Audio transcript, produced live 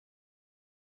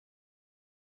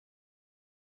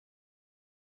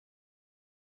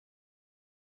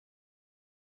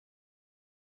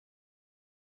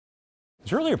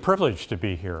It's really a privilege to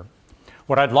be here.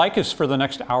 What I'd like is for the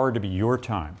next hour to be your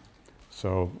time.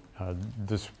 So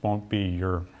this won't be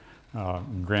your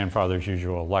grandfather's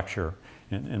usual lecture.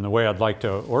 And the way I'd like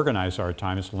to organize our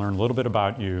time is to learn a little bit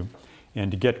about you and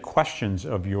to get questions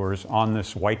of yours on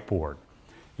this whiteboard.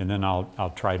 And then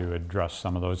I'll try to address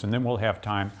some of those. And then we'll have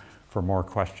time for more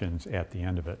questions at the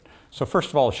end of it. So first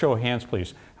of all, a show of hands,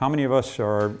 please. How many of us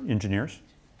are engineers?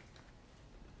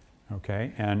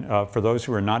 Okay, and for those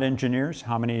who are not engineers,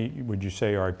 how many would you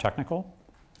say are technical?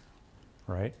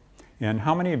 Right? And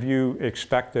how many of you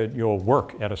expect that you'll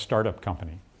work at a startup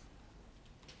company?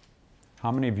 How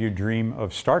many of you dream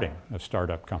of starting a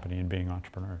startup company and being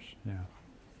entrepreneurs? Yeah.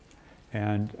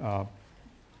 And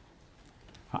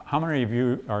how many of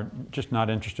you are just not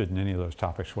interested in any of those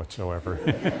topics whatsoever?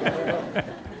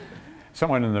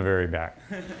 Someone in the very back.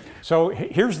 So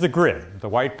here's the grid, the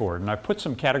whiteboard, and I put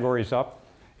some categories up,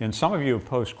 and some of you have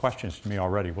posed questions to me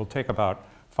already. We'll take about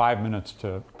 5 minutes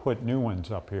to put new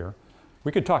ones up here.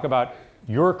 We could talk about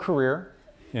your career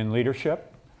in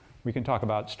leadership. We can talk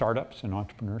about startups and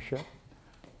entrepreneurship.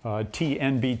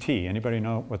 TNBT, anybody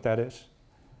know what that is?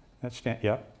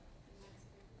 Yep.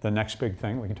 The next big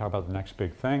thing. We can talk about the next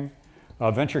big thing.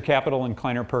 Venture capital and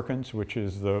Kleiner Perkins, which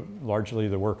is largely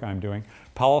the work I'm doing.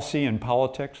 Policy and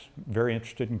politics, very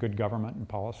interested in good government and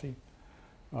policy.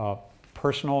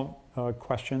 Personal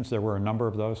questions, there were a number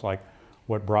of those, like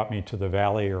what brought me to the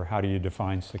Valley, or how do you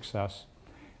define success?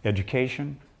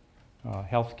 Education,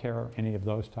 healthcare, any of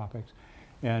those topics.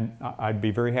 And I'd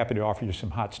be very happy to offer you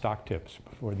some hot stock tips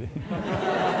before the,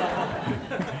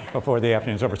 before the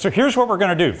afternoon's over. So here's what we're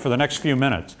going to do for the next few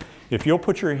minutes. If you'll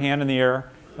put your hand in the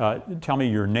air, tell me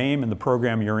your name and the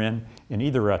program you're in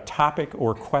either a topic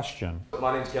or question.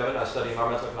 My name's Kevin. I study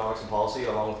environmental economics and policy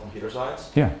along with computer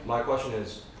science. Yeah. My question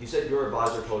is, you said your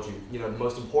advisor told you, the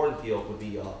most important field would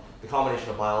be the combination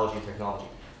of biology and technology.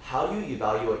 How do you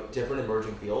evaluate different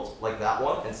emerging fields like that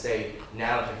one and say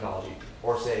nanotechnology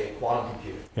or say quantum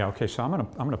computing? Yeah, okay, so I'm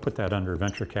gonna put that under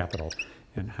venture capital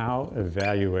and how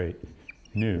evaluate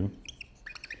new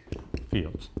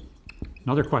fields.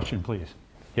 Another question, please.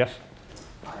 Yes?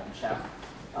 Hi, I'm Chef.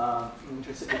 I'm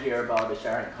interested to hear about the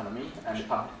sharing economy and the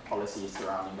public policies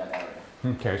surrounding that area.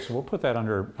 Okay, so we'll put that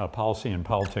under policy and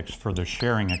politics for the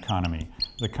sharing economy,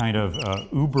 the kind of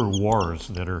Uber wars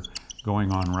that are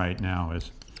going on right now as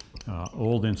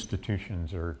old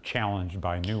institutions are challenged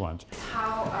by new ones.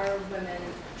 How are women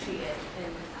treated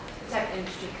in the tech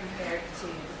industry compared to,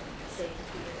 say,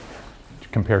 50 years ago?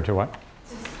 Compared to what?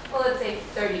 Well, let's say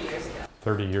 30 years ago.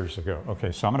 30 years ago.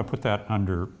 Okay, so I'm going to put that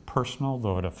under personal,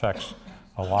 though it affects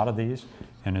a lot of these,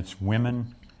 and it's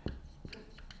women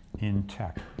in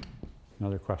tech.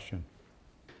 Another question.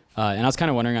 And I was kind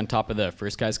of wondering on top of the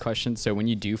first guy's question, so when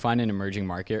you do find an emerging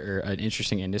market or an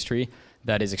interesting industry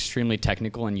that is extremely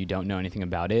technical and you don't know anything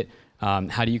about it,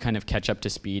 how do you kind of catch up to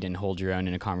speed and hold your own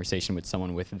in a conversation with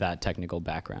someone with that technical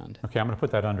background? Okay, I'm going to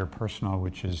put that under personal,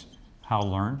 which is how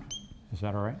learn. Is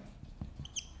that all right?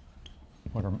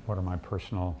 What are my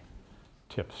personal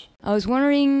tips? I was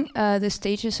wondering the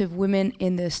status of women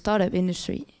in the startup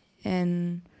industry,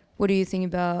 and what do you think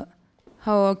about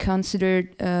how are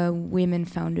considered women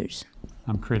founders?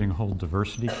 I'm creating a whole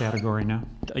diversity category now.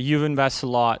 You've invested a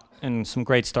lot in some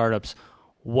great startups.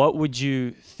 What would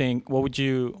you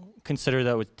consider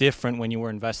that was different when you were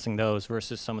investing those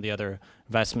versus some of the other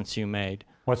investments you made?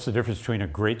 What's the difference between a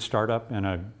great startup and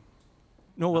a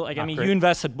No, well, like, I mean, you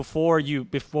invested before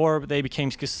they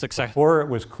became successful. Before it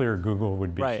was clear Google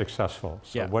would be right. successful.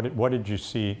 So yeah. what did you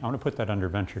see? I'm going to put that under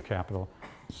venture capital.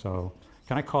 So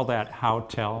can I call that how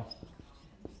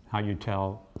you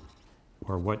tell,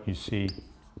 or what you see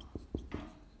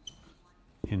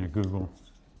in a Google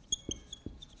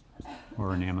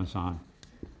or an Amazon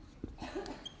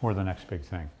or the next big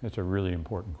thing? It's a really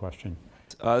important question.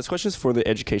 This question is for the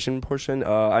education portion.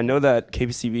 I know that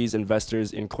KPCB is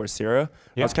investors in Coursera.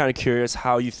 Yeah. I was kind of curious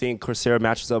how you think Coursera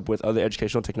matches up with other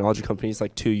educational technology companies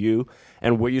like 2U,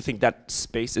 and where you think that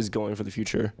space is going for the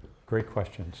future. Great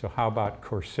question. So how about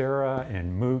Coursera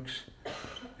and MOOCs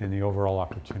and the overall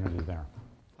opportunity there?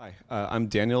 Hi, I'm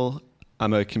Daniel.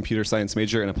 I'm a computer science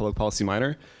major and a public policy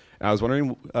minor. And I was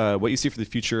wondering what you see for the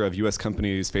future of U.S.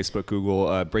 companies, Facebook,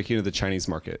 Google, breaking into the Chinese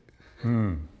market.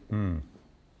 I'm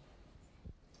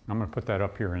going to put that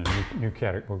up here in a new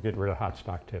category. We'll get rid of hot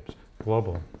stock tips.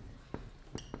 Global.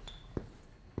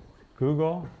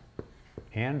 Google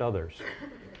and others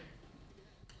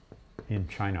in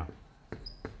China.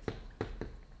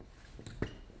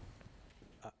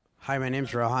 Hi, my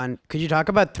name's Rohan. Could you talk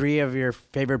about 3 of your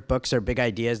favorite books or big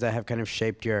ideas that have kind of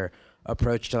shaped your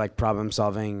approach to like problem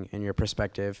solving and your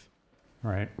perspective?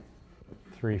 Right.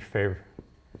 3 favorite.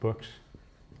 books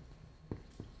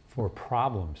for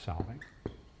problem solving.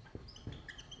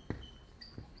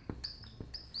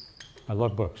 I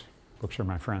love books. Books are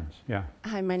my friends. Yeah.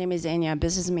 Hi, my name is Anya,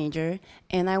 business major,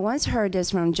 and I once heard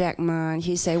this from Jack Ma.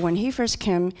 He said when he first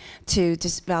came to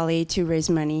this valley to raise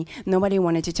money, nobody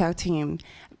wanted to talk to him.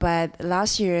 But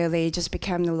last year, they just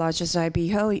became the largest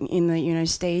IPO in the United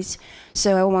States.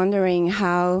 So I'm wondering,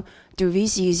 how do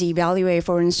VCs evaluate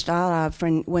foreign startups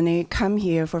when they come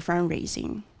here for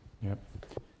fundraising? Yep.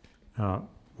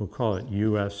 We'll call it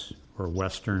U.S. or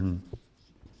Western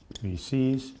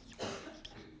VCs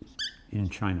in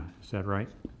China. Is that right?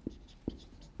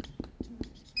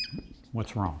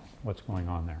 What's wrong? What's going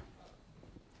on there?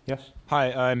 Yes?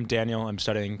 Hi, I'm Daniel. I'm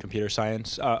studying computer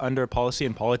science. Under policy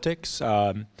and politics,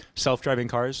 self-driving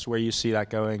cars, where you see that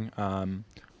going?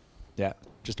 Yeah,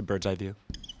 just a bird's eye view.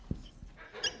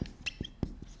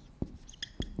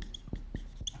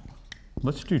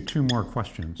 Let's do 2 more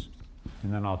questions,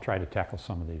 and then I'll try to tackle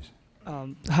some of these.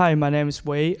 Hi, my name is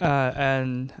Wei,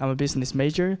 and I'm a business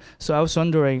major. So I was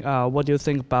wondering, what do you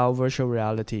think about virtual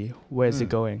reality? Where is it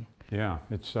going? Yeah,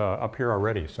 it's up here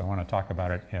already, so I want to talk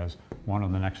about it as one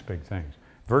of the next big things.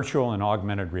 Virtual and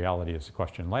augmented reality is the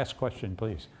question. Last question,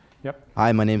 please. Yep.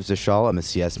 Hi, my name is Vishal. I'm a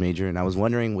CS major, and I was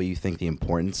wondering what you think the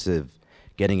importance of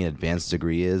getting an advanced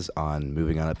degree is on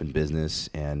moving on up in business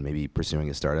and maybe pursuing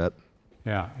a startup.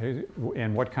 Yeah,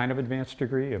 and what kind of advanced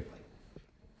degree?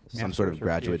 Some sort of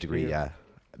graduate degree, yeah.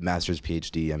 Master's,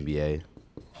 PhD, MBA.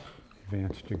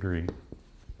 Advanced degree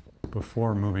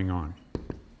before moving on.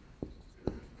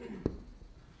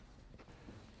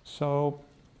 So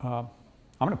I'm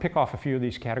going to pick off a few of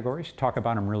these categories, talk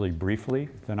about them really briefly.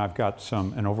 Then I've got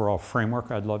an overall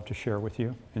framework I'd love to share with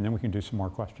you, and then we can do some more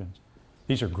questions.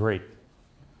 These are great,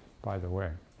 by the way.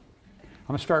 I'm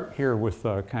going to start here with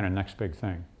kind of next big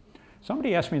thing.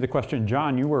 Somebody asked me the question,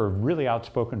 John, you were a really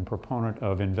outspoken proponent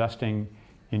of investing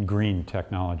in green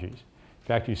technologies. In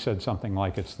fact, you said something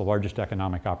like it's the largest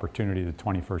economic opportunity of the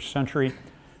 21st century.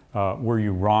 Were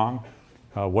you wrong?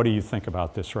 What do you think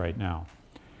about this right now?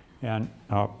 And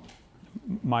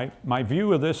my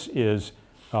view of this is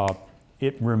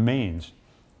it remains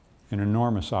an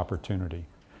enormous opportunity.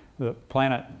 The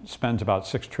planet spends about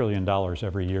 $6 trillion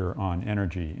every year on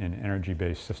energy and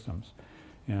energy-based systems.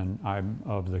 And I'm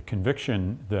of the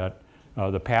conviction that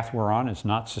the path we're on is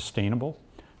not sustainable.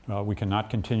 We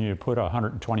cannot continue to put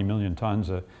 120 million tons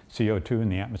of CO2 in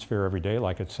the atmosphere every day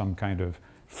like it's some kind of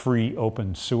free,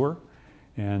 open sewer.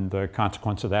 And the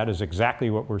consequence of that is exactly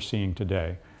what we're seeing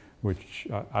today, which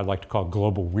I like to call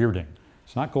global weirding.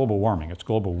 It's not global warming, it's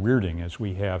global weirding as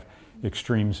we have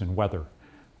extremes in weather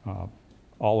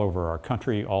all over our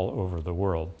country, all over the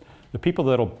world. The people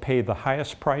that'll pay the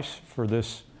highest price for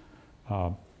this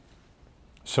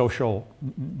social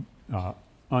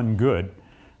ungood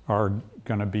are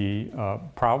going to be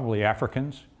probably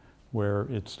Africans, where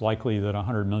it's likely that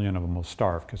 100 million of them will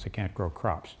starve because they can't grow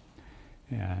crops.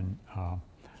 And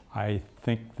I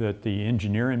think that the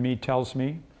engineer in me tells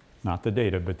me, not the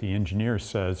data, but the engineer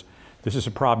says, this is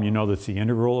a problem, you know, that's the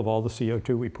integral of all the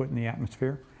CO2 we put in the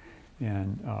atmosphere.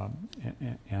 And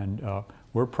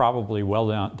we're probably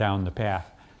well down the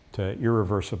path to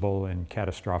irreversible and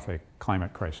catastrophic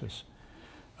climate crisis.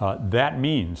 That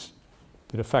means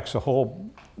it affects a whole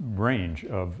range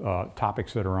of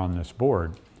topics that are on this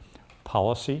board: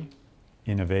 policy,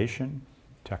 innovation,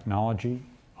 technology,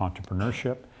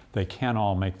 entrepreneurship. They can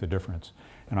all make the difference.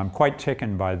 And I'm quite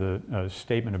taken by the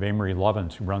statement of Amory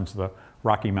Lovins, who runs the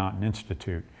Rocky Mountain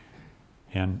Institute.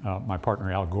 And my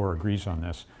partner Al Gore agrees on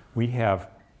this. We have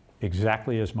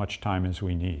exactly as much time as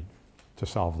we need to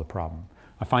solve the problem.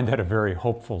 I find that a very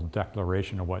hopeful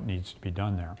declaration of what needs to be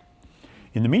done there.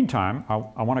 In the meantime,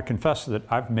 I want to confess that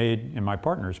I've made, and my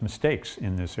partners, mistakes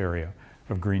in this area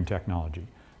of green technology.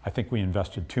 I think we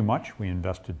invested too much, we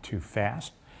invested too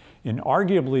fast, and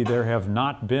arguably there have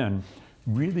not been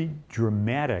really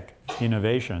dramatic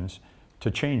innovations to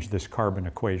change this carbon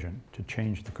equation, to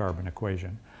change the carbon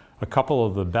equation. A couple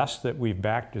of the best that we've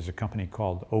backed is a company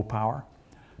called Opower.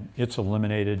 It's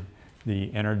eliminated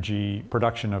the energy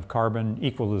production of carbon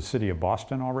equal to the city of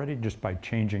Boston already, just by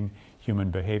changing human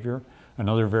behavior.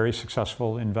 Another very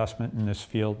successful investment in this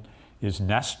field is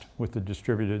Nest with the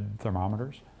distributed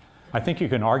thermometers. I think you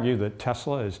can argue that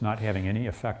Tesla is not having any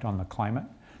effect on the climate,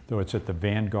 though it's at the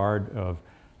vanguard of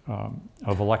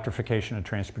electrification of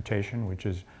transportation, which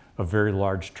is a very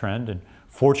large trend. And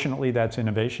fortunately, that's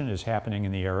innovation is happening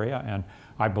in the area. And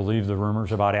I believe the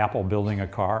rumors about Apple building a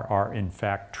car are in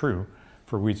fact true,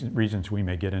 for reasons we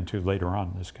may get into later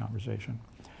on in this conversation.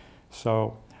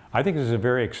 So I think this is a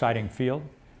very exciting field.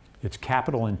 It's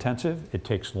capital intensive. It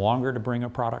takes longer to bring a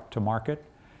product to market.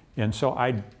 And so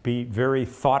I'd be very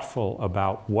thoughtful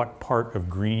about what part of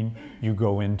green you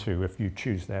go into if you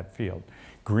choose that field.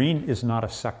 Green is not a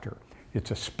sector,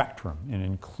 it's a spectrum, and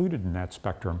included in that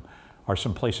spectrum are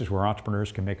some places where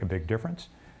entrepreneurs can make a big difference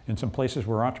and some places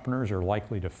where entrepreneurs are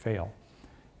likely to fail.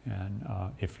 And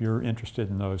if you're interested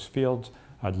in those fields,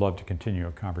 I'd love to continue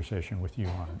a conversation with you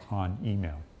on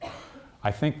email.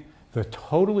 I think the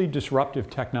totally disruptive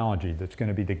technology that's going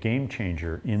to be the game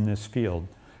changer in this field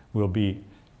will be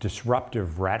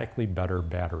disruptive, radically better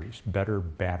batteries,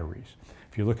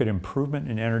 If you look at improvement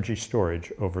in energy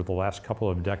storage over the last couple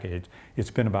of decades,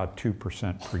 it's been about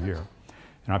 2% per year.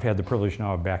 And I've had the privilege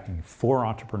now of backing 4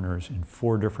 entrepreneurs in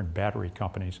 4 different battery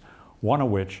companies, one of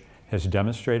which has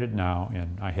demonstrated now,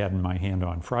 and I had in my hand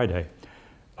on Friday,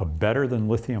 a better than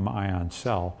lithium ion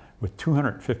cell with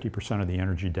 250% of the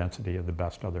energy density of the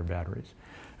best other batteries.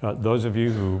 Those of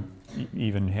you who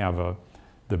even have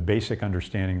the basic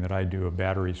understanding that I do of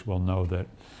batteries will know that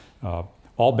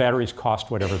all batteries cost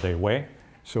whatever they weigh.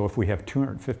 So if we have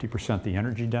 250% the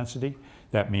energy density,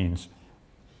 that means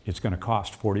it's going to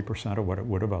cost 40% of what it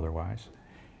would have otherwise.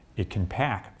 It can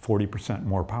pack 40%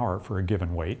 more power for a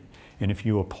given weight. And if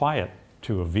you apply it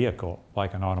to a vehicle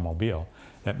like an automobile,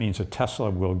 that means a Tesla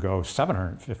will go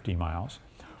 750 miles.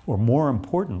 Or more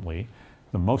importantly,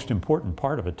 the most important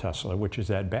part of a Tesla, which is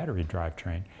that battery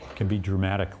drivetrain, can be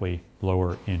dramatically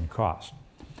lower in cost.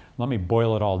 Let me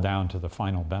boil it all down to the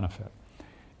final benefit.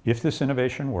 If this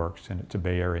innovation works, and it's a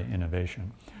Bay Area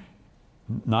innovation,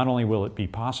 not only will it be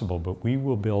possible, but we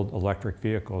will build electric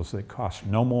vehicles that cost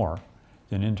no more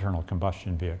than internal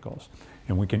combustion vehicles.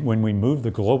 And when we move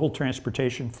the global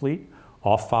transportation fleet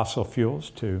off fossil fuels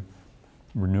to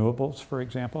renewables, for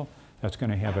example, that's going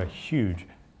to have a huge,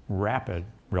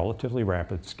 relatively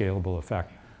rapid, scalable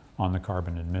effect on the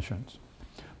carbon emissions.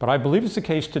 But I believe it's the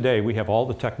case today. We have all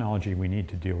the technology we need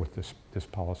to deal with this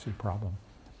policy problem.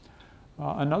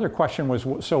 Another question was,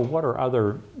 so what are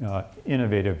other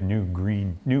innovative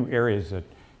new areas that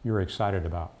you're excited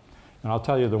about? And I'll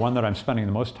tell you, the one that I'm spending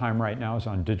the most time right now is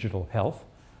on digital health.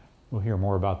 We'll hear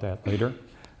more about that later.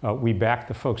 We back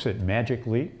the folks at Magic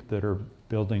Leap that are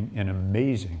building an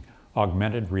amazing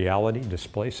augmented reality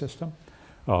display system,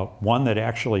 one that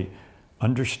actually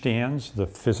understands the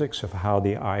physics of how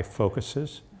the eye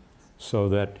focuses so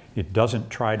that it doesn't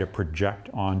try to project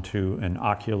onto an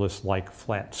Oculus-like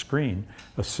flat screen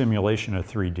a simulation of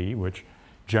 3D, which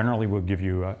generally will give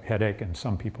you a headache and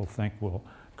some people think will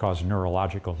cause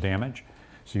neurological damage.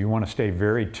 So you want to stay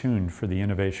very tuned for the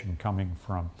innovation coming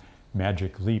from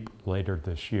Magic Leap later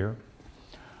this year.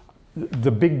 The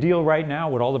big deal right now,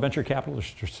 what all the venture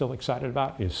capitalists are still excited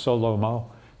about, is SoLoMo.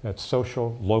 That's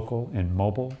social, local, and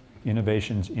mobile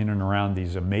innovations in and around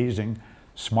these amazing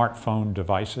smartphone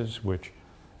devices, which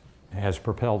has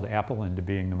propelled Apple into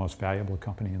being the most valuable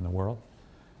company in the world.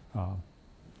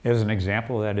 As an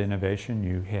example of that innovation,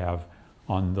 you have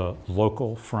on the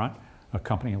local front a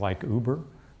company like Uber,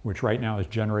 which right now is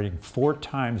generating 4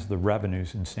 times the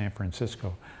revenues in San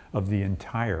Francisco of the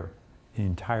entire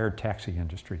taxi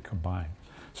industry combined.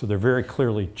 So they're very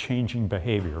clearly changing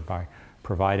behavior by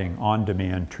providing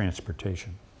on-demand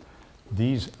transportation.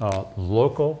 These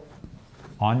local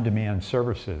on-demand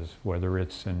services, whether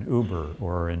it's an Uber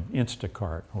or an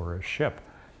Instacart or a Ship,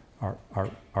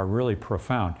 are really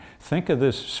profound. Think of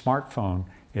this smartphone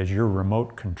as your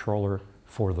remote controller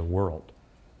for the world.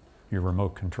 Your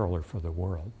remote controller for the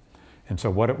world. And so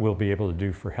what it will be able to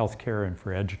do for healthcare and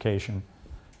for education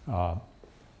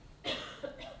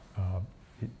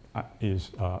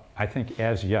is, I think,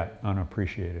 as yet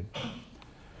unappreciated.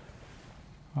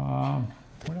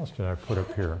 What else did I put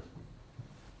up here?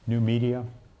 New media,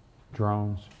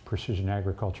 drones, precision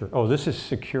agriculture. Oh, this is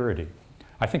security.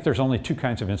 I think there's only 2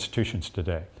 kinds of institutions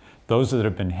today. Those that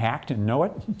have been hacked and know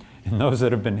it, and those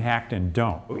that have been hacked and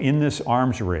don't. In this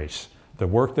arms race, the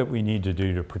work that we need to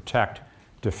do to protect,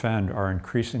 defend our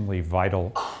increasingly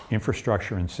vital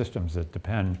infrastructure and systems that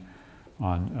depend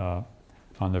on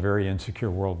the very insecure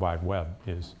World Wide Web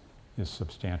is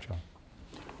substantial.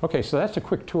 Okay, so that's a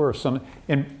quick tour of some,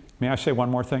 and may I say one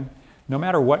more thing? No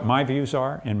matter what my views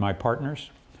are and my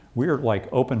partners, we're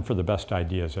like open for the best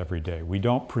ideas every day. We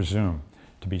don't presume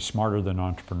to be smarter than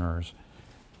entrepreneurs,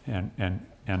 and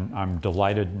I'm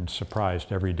delighted and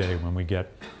surprised every day when we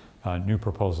get new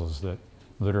proposals that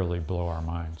literally blow our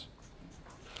minds.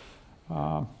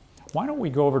 Why don't we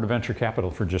go over to venture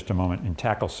capital for just a moment and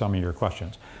tackle some of your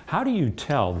questions. How do you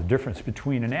tell the difference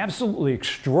between an absolutely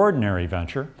extraordinary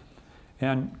venture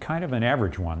and kind of an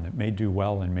average one that may do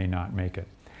well and may not make it?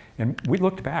 And we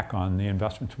looked back on the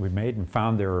investments we've made and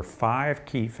found there are 5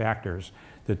 key factors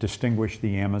that distinguish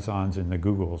the Amazons and the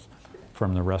Googles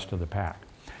from the rest of the pack.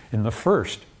 And the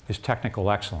first is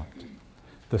technical excellence.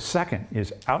 The second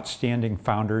is outstanding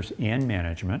founders and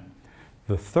management.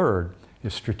 The third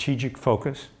is strategic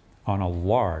focus on a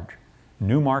large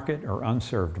new market or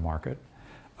unserved market.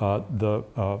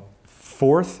 The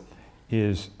fourth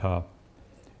is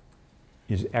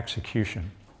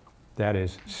execution. That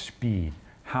is speed.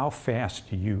 How fast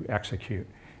do you execute?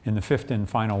 And the fifth and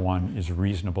final one is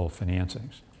reasonable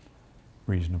financings.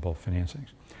 Reasonable financings.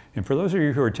 And for those of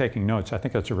you who are taking notes, I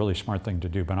think that's a really smart thing to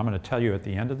do, but I'm going to tell you at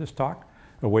the end of this talk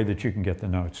a way that you can get the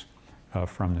notes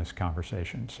from this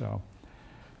conversation. So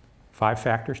 5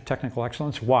 factors, technical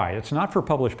excellence. Why? It's not for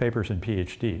published papers and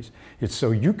PhDs. It's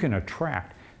so you can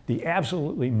attract the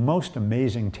absolutely most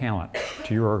amazing talent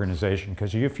to your organization,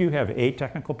 because if you have A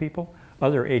technical people,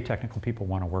 other A technical people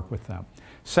want to work with them.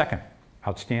 Second,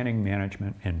 outstanding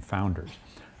management and founders.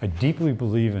 I deeply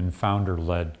believe in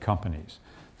founder-led companies.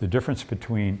 The difference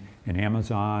between an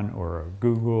Amazon or a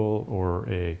Google or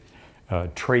a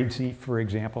Tradesy, for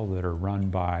example, that are run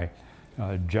by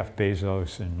Jeff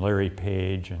Bezos and Larry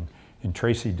Page and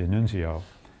Tracy D'Annunzio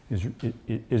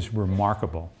is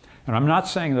remarkable. And I'm not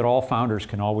saying that all founders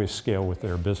can always scale with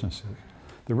their businesses.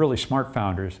 The really smart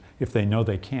founders, if they know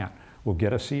they can't, will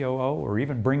get a COO or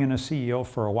even bring in a CEO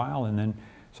for a while and then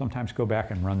sometimes go back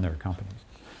and run their companies.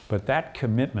 But that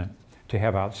commitment to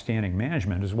have outstanding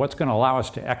management is what's going to allow us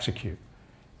to execute,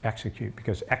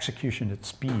 because execution at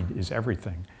speed is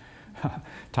everything.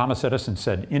 Thomas Edison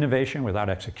said, innovation without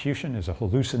execution is a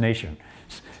hallucination.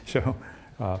 So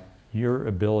your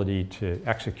ability to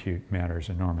execute matters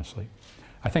enormously.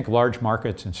 I think large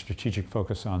markets and strategic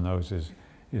focus on those is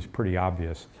pretty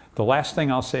obvious. The last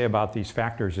thing I'll say about these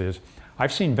factors is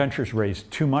I've seen ventures raise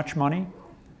too much money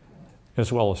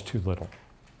as well as too little.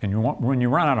 And when you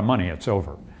run out of money, it's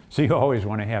over. So you always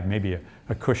want to have maybe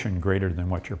a cushion greater than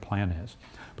what your plan is.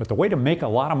 But the way to make a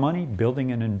lot of money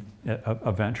building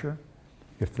a venture,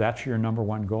 if that's your number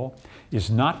one goal, is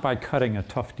not by cutting a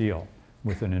tough deal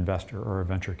with an investor or a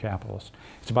venture capitalist.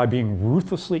 It's by being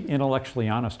ruthlessly intellectually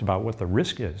honest about what the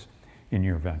risk is in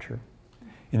your venture.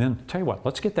 And then tell you what,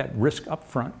 let's get that risk up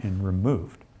front and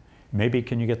removed. Maybe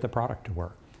can you get the product to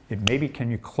work? Maybe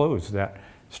can you close that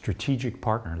strategic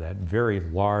partner, that very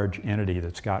large entity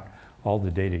that's got all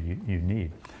the data you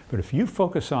need. But if you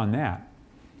focus on that,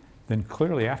 then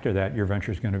clearly after that your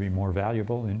venture is going to be more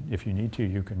valuable, and if you need to,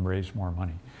 you can raise more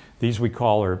money. These we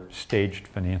call are staged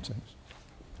financings.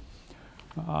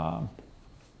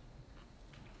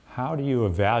 How do you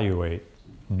evaluate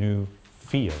new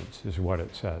fields is what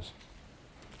it says.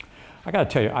 I got to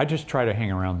tell you, I just try to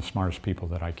hang around the smartest people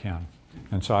that I can.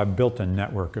 And so I've built a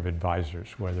network of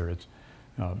advisors, whether it's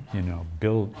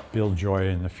Bill Joy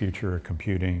in the future of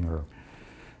computing, or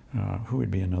who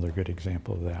would be another good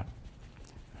example of that?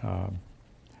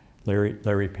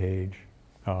 Larry Page,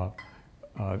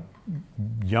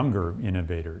 younger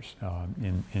innovators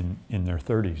in their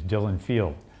 30s, Dylan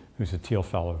Field, who's a Thiel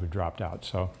Fellow who dropped out.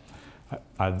 So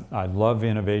I love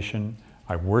innovation.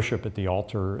 I worship at the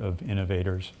altar of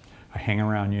innovators. I hang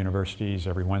around universities.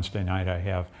 Every Wednesday night I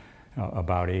have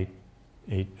about eight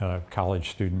college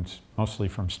students, mostly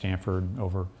from Stanford,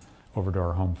 over to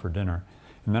our home for dinner.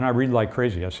 And then I read like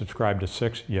crazy. I subscribe to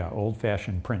 6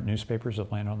 old-fashioned print newspapers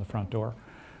that land on the front door,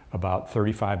 about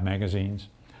 35 magazines.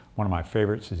 One of my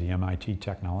favorites is the MIT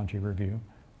Technology Review.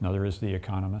 Another is The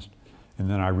Economist. And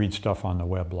then I read stuff on the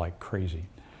web like crazy.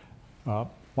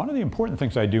 One of the important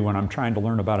things I do when I'm trying to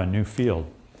learn about a new field,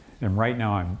 and right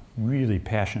now I'm really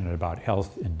passionate about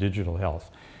health and digital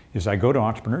health, is I go to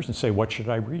entrepreneurs and say, what should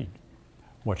I read?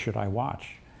 What should I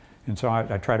watch? And so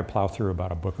I try to plow through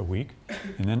about a book a week,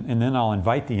 and then I'll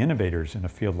invite the innovators in a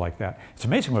field like that. It's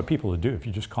amazing what people will do if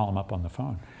you just call them up on the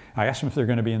phone. I ask them if they're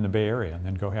going to be in the Bay Area, and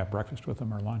then go have breakfast with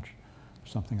them or lunch, or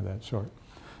something of that sort.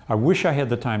 I wish I had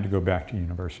the time to go back to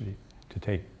university to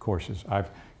take courses. I've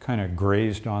kind of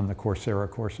grazed on the Coursera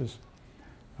courses,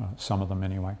 some of them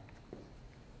anyway.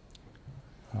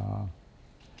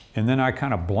 And then I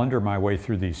kind of blunder my way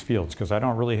through these fields, because I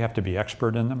don't really have to be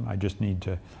expert in them. I just need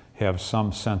to have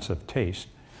some sense of taste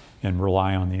and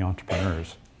rely on the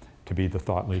entrepreneurs to be the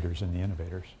thought leaders and the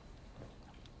innovators.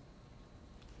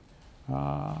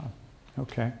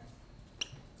 Okay.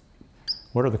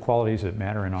 What are the qualities that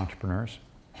matter in entrepreneurs?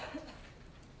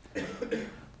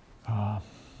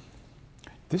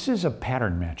 This is a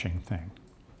pattern matching thing.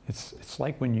 It's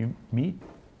like when you meet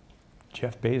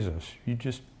Jeff Bezos, you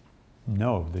just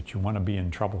know that you want to be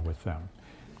in trouble with them.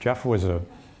 Jeff was a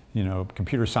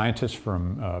computer scientist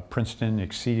from Princeton,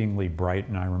 exceedingly bright,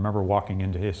 and I remember walking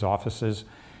into his offices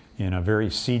in a very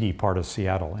seedy part of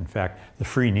Seattle. In fact, the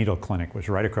Free Needle Clinic was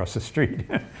right across the street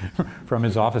from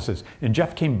his offices. And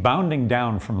Jeff came bounding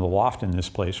down from the loft in this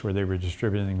place where they were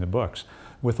distributing the books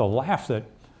with a laugh that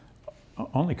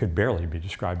only could barely be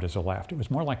described as a laugh. It was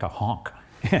more like a honk.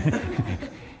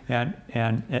 and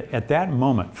at that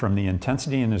moment, from the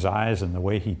intensity in his eyes and the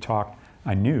way he talked,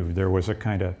 I knew there was a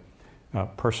kind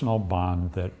of personal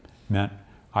bond that meant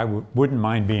I wouldn't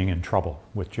mind being in trouble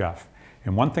with Jeff.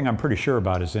 And one thing I'm pretty sure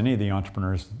about is any of the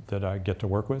entrepreneurs that I get to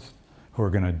work with who are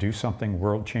going to do something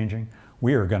world-changing,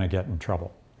 we are going to get in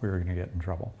trouble. We are going to get in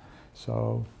trouble.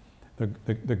 So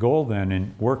the goal then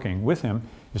in working with him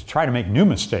is try to make new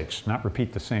mistakes, not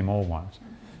repeat the same old ones.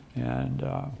 And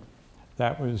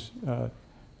that was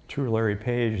true of Larry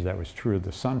Page. That was true of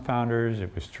the Sun founders.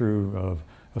 It was true of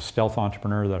a stealth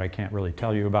entrepreneur that I can't really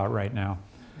tell you about right now.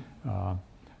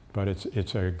 But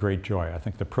it's a great joy. I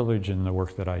think the privilege in the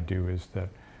work that I do is that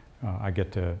I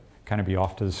get to kind of be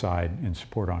off to the side and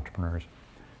support entrepreneurs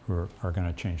who are going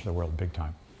to change the world big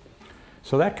time.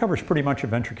 So that covers pretty much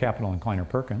of venture capital and Kleiner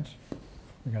Perkins.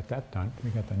 We got that done. We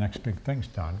got the next big things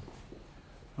done.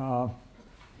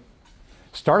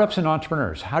 Startups and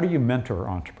entrepreneurs. How do you mentor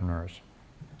entrepreneurs?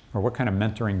 Or what kind of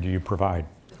mentoring do you provide?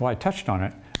 Well, I touched on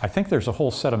it. I think there's a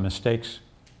whole set of mistakes,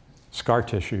 scar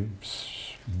tissue,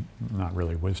 not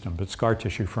really wisdom, but scar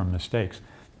tissue from mistakes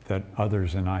that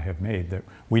others and I have made that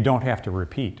we don't have to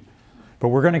repeat. But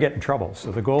we're going to get in trouble.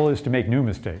 So the goal is to make new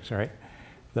mistakes, right?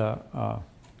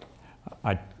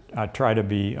 I try to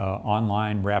be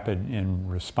online, rapid in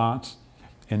response,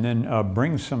 and then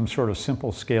bring some sort of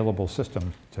simple, scalable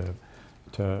system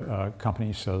to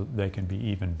companies so they can be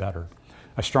even better.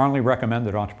 I strongly recommend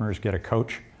that entrepreneurs get a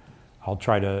coach. I'll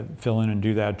try to fill in and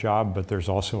do that job, but there's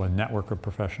also a network of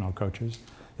professional coaches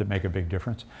that make a big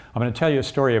difference. I'm going to tell you a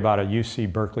story about a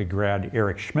UC Berkeley grad,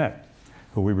 Eric Schmidt,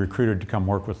 who we recruited to come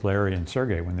work with Larry and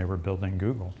Sergey when they were building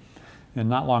Google. And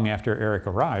not long after Eric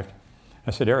arrived,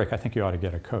 I said, Eric, I think you ought to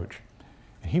get a coach.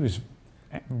 And he was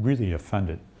really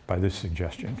offended by this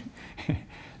suggestion. And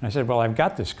I said, well, I've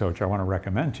got this coach I want to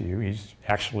recommend to you. He's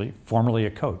actually formerly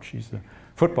a coach. He's the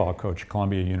football coach at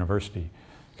Columbia University,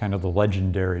 kind of the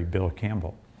legendary Bill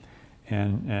Campbell.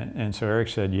 And so Eric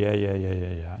said, yeah.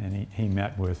 And he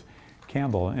met with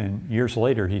Campbell. And years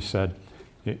later, he said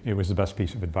it was the best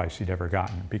piece of advice he'd ever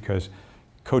gotten, because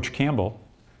Coach Campbell,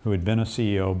 who had been a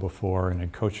CEO before and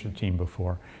had coached a team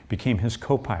before, became his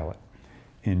co-pilot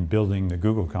in building the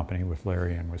Google company with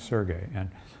Larry and with Sergey. And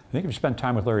I think if you spend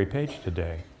time with Larry Page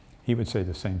today, he would say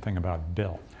the same thing about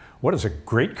Bill. What does a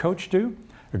great coach do?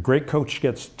 A great coach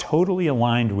gets totally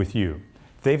aligned with you.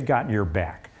 They've got your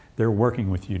back. They're working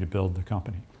with you to build the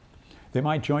company. They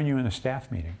might join you in a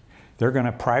staff meeting. They're going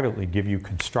to privately give you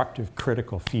constructive,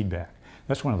 critical feedback.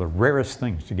 That's one of the rarest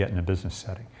things to get in a business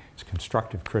setting. It's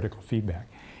constructive, critical feedback.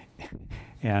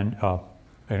 And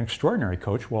an extraordinary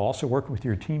coach will also work with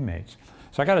your teammates.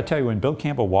 So I got to tell you, when Bill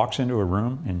Campbell walks into a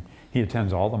room and he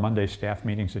attends all the Monday staff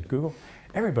meetings at Google,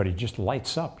 everybody just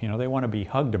lights up. You know, they want to be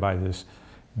hugged by this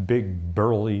big,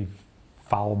 burly,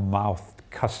 foul-mouthed,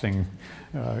 cussing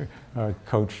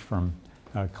coach from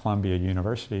Columbia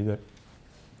University that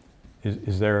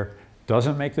is there,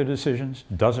 doesn't make the decisions,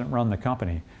 doesn't run the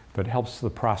company, but help the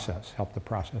process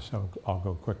so I'll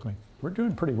go quickly. We're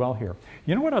doing pretty well here.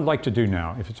 You know what I'd like to do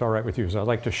now, if it's all right with you, is I'd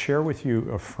like to share with you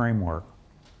a framework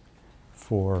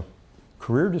for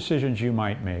career decisions you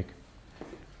might make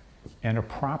and a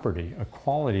property, a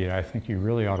quality that I think you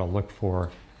really ought to look for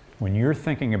when you're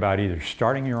thinking about either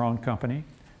starting your own company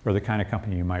or the kind of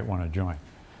company you might want to join.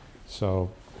 So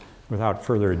without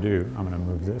further ado, I'm going to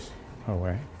move this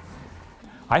away.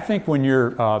 I think when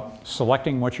you're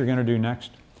selecting what you're going to do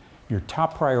next, your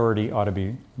top priority ought to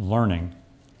be learning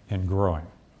and growing.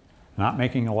 Not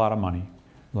making a lot of money,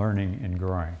 learning and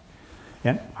growing.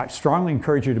 And I strongly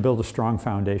encourage you to build a strong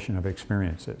foundation of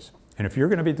experiences. And if you're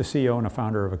going to be the CEO and a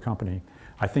founder of a company,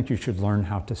 I think you should learn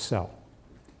how to sell.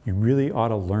 You really ought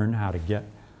to learn how to get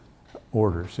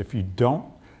orders. If you don't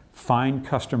find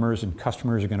customers and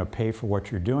customers are going to pay for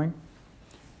what you're doing,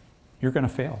 you're going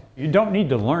to fail. You don't need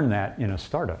to learn that in a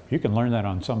startup. You can learn that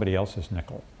on somebody else's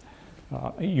nickel.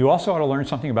 You also ought to learn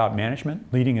something about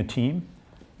management, leading a team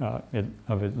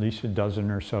of at least a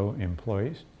dozen or so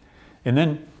employees. And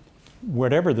then,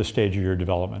 whatever the stage of your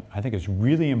development, I think it's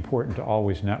really important to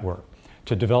always network,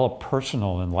 to develop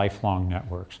personal and lifelong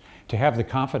networks, to have the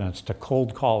confidence to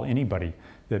cold call anybody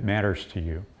that matters to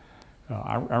you.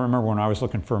 I remember when I was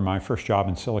looking for my first job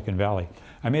in Silicon Valley,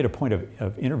 I made a point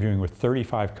of interviewing with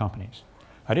 35 companies.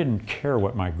 I didn't care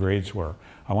what my grades were.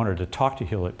 I wanted to talk to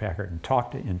Hewlett Packard and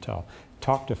talk to Intel,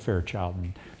 talk to Fairchild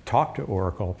and talk to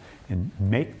Oracle, and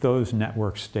make those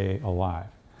networks stay alive.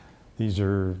 These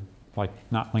are like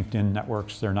not LinkedIn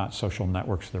networks, they're not social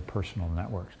networks, they're personal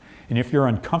networks. And if you're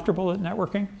uncomfortable at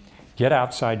networking, get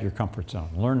outside your comfort zone.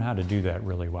 Learn how to do that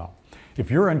really well. If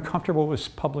you're uncomfortable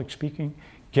with public speaking,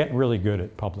 get really good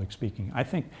at public speaking. I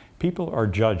think people are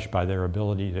judged by their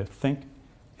ability to think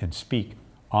and speak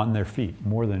on their feet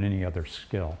more than any other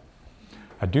skill.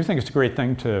 I do think it's a great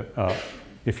thing to,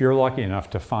 if you're lucky enough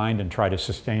to find and try to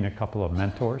sustain a couple of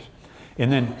mentors,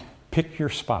 and then pick your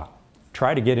spot.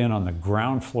 Try to get in on the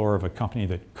ground floor of a company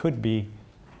that could be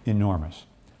enormous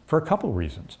for a couple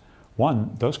reasons.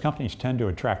 One, those companies tend to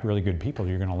attract really good people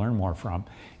you're going to learn more from.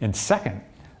 And second,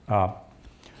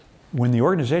 when the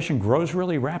organization grows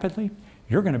really rapidly,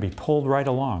 you're going to be pulled right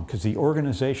along because the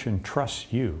organization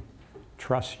trusts you.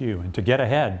 And to get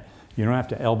ahead, you don't have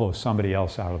to elbow somebody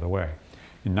else out of the way.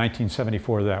 In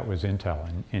 1974, that was Intel.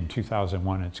 In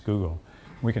 2001, it's Google.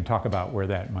 We can talk about where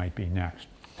that might be next.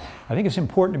 I think it's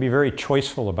important to be very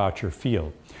choiceful about your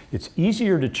field. It's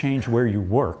easier to change where you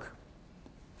work,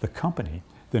 the company,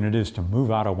 than it is to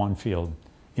move out of one field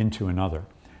into another.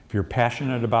 If you're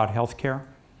passionate about healthcare,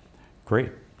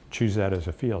 great, choose that as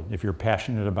a field. If you're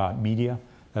passionate about media,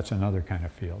 that's another kind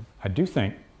of field. I do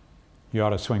think you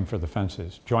ought to swing for the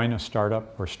fences. Join a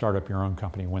startup or start up your own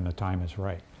company when the time is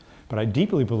right. But I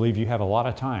deeply believe you have a lot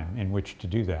of time in which to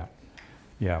do that.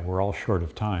 Yeah, we're all short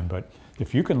of time, but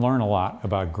if you can learn a lot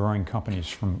about growing companies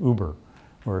from Uber,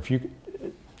 or if you,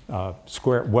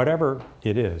 Square, whatever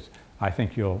it is, I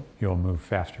think you'll move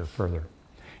faster, further.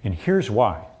 And here's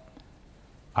why.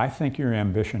 I think your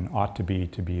ambition ought to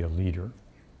be a leader,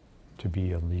 to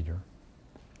be a leader.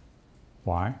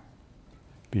 Why?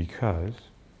 Because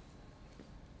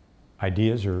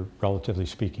ideas are, relatively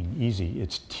speaking, easy.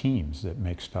 It's teams that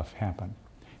make stuff happen.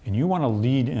 And you want to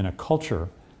lead in a culture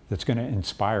that's going to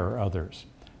inspire others,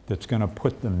 that's going to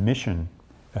put the mission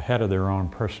ahead of their own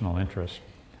personal interests.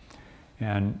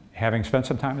 And having spent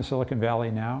some time in Silicon Valley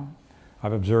now,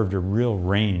 I've observed a real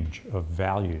range of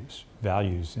values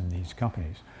in these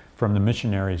companies, from the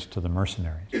missionaries to the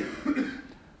mercenaries.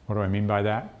 What do I mean by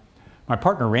that? My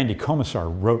partner Randy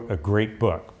Komisar wrote a great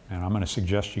book, and I'm going to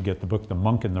suggest you get the book, The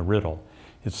Monk and the Riddle.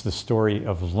 It's the story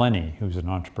of Lenny, who's an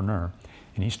entrepreneur,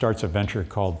 and he starts a venture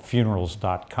called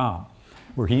Funerals.com,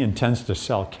 where he intends to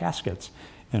sell caskets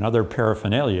and other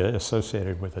paraphernalia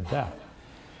associated with a death.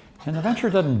 And the venture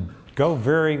doesn't go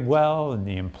very well, and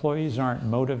the employees aren't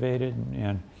motivated,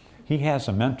 and he has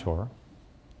a mentor.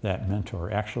 That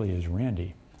mentor actually is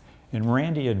Randy. And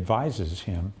Randy advises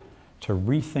him to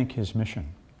rethink his mission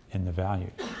and the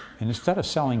values. And instead of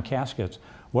selling caskets,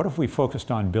 what if we focused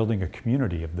on building a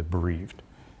community of the bereaved,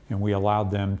 and we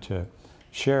allowed them to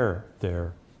share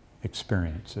their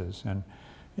experiences?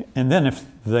 And then if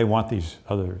they want these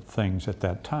other things at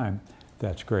that time,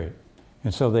 that's great.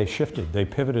 And so they shifted, they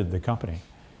pivoted the company.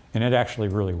 And it actually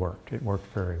really worked. It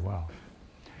worked very well.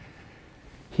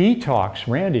 He talks,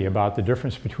 Randy, about the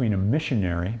difference between a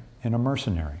missionary and a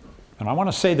mercenary. And I want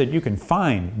to say that you can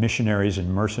find missionaries and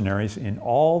mercenaries in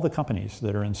all the companies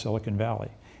that are in Silicon Valley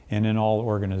and in all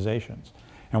organizations.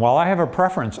 And while I have a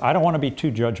preference, I don't want to be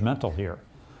too judgmental here,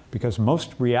 because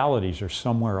most realities are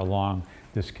somewhere along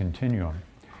this continuum.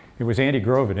 It was Andy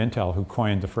Grove at Intel who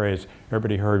coined the phrase,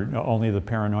 everybody heard, only the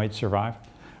paranoid survive?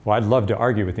 Well, I'd love to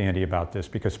argue with Andy about this,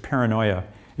 because paranoia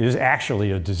is actually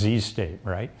a disease state,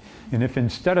 right? And if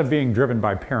instead of being driven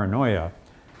by paranoia,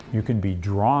 you can be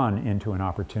drawn into an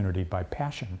opportunity by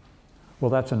passion, well,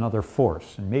 that's another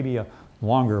force, and maybe a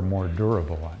longer, more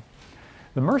durable one.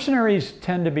 The mercenaries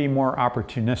tend to be more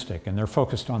opportunistic, and they're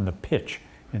focused on the pitch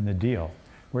in the deal,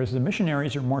 whereas the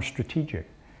missionaries are more strategic.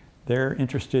 They're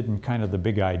interested in kind of the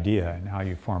big idea and how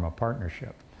you form a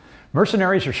partnership.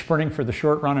 Mercenaries are sprinting for the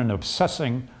short run and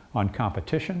obsessing on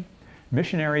competition.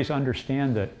 Missionaries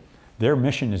understand that their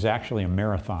mission is actually a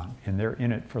marathon, and they're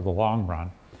in it for the long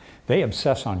run. They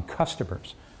obsess on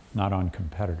customers, not on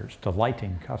competitors,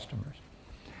 delighting customers.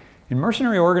 In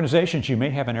mercenary organizations, you may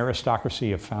have an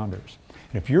aristocracy of founders.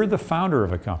 And if you're the founder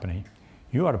of a company,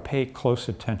 you ought to pay close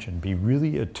attention, be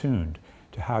really attuned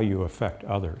to how you affect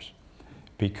others.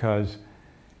 Because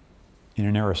in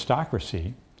an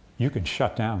aristocracy, you can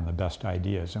shut down the best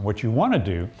ideas. And what you want to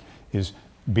do is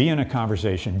be in a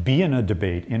conversation, be in a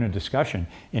debate, in a discussion,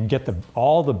 and get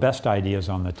all the best ideas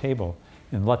on the table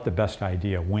and let the best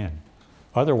idea win.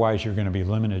 Otherwise, you're going to be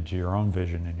limited to your own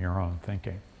vision and your own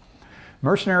thinking.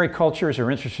 Mercenary cultures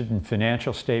are interested in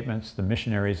financial statements, the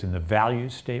missionaries in the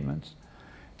values statements.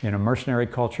 In a mercenary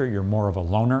culture, you're more of a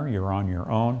loner, you're on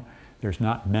your own. There's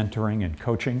not mentoring and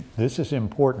coaching. This is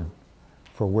important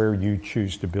for where you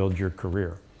choose to build your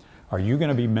career. Are you going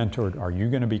to be mentored? Are you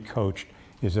going to be coached?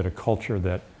 Is it a culture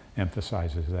that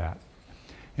emphasizes that?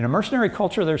 In a mercenary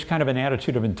culture, there's kind of an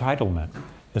attitude of entitlement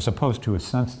as opposed to a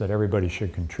sense that everybody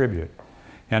should contribute.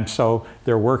 And so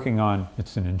they're working on,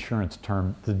 it's an insurance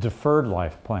term, the deferred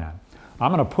life plan.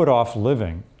 I'm going to put off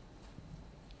living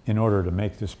in order to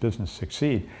make this business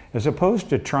succeed, as opposed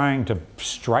to trying to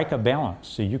strike a balance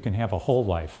so you can have a whole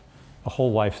life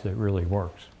that really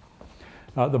works.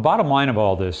 The bottom line of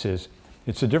all this is,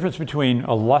 it's the difference between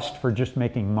a lust for just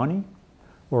making money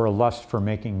or a lust for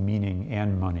making meaning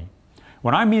and money.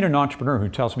 When I meet an entrepreneur who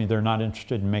tells me they're not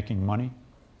interested in making money,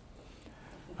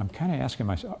 I'm kind of asking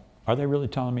myself, are they really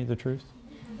telling me the truth?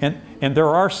 And there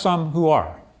are some who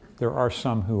are. There are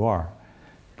some who are.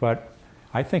 But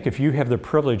I think if you have the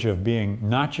privilege of being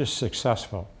not just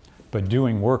successful, but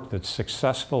doing work that's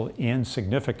successful and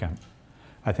significant,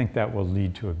 I think that will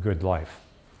lead to a good life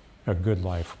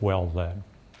well led.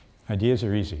 Ideas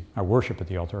are easy. I worship at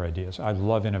the altar ideas. I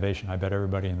love innovation. I bet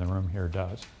everybody in the room here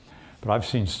does. But I've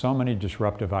seen so many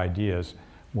disruptive ideas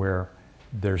where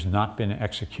there's not been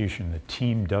execution. The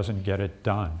team doesn't get it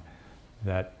done.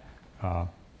 That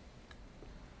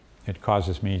it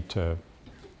causes me to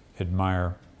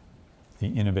admire the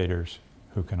innovators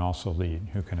who can also lead,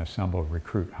 who can assemble,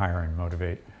 recruit, hire, and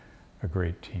motivate a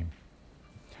great team.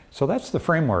 So that's the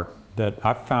framework that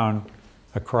I've found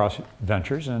across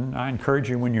ventures, and I encourage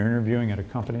you when you're interviewing at a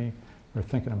company or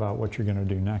thinking about what you're going to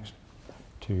do next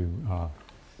to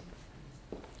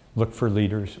look for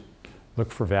leaders,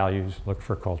 look for values, look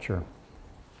for culture,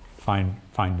 find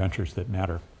ventures that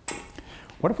matter.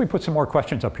 What if we put some more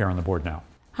questions up here on the board now?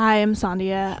 Hi, I'm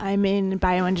Sandia. I'm in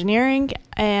bioengineering,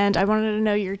 and I wanted to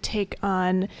know your take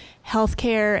on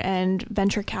healthcare and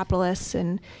venture capitalists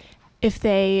and if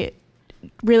they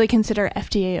really consider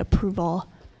FDA approval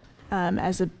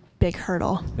as a big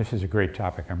hurdle. This is a great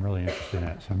topic. I'm really interested in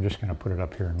it, so I'm just going to put it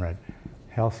up here in red.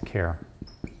 Healthcare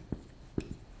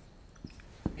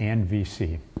and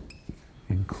VC,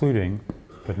 including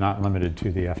but not limited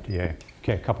to the FDA.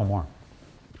 Okay, a couple more.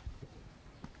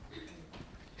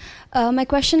 My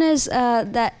question is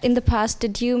that in the past,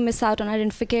 did you miss out on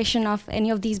identification of any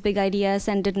of these big ideas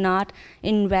and did not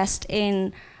invest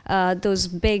in those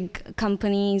big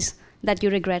companies that you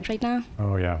regret right now?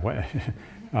 Oh yeah,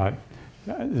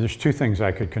 there's two things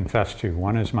I could confess to.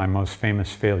 One is my most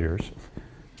famous failures,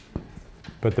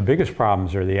 but the biggest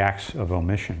problems are the acts of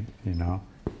omission, you know,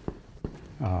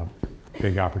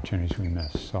 big opportunities we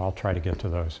miss. So I'll try to get to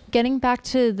those. Getting back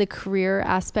to the career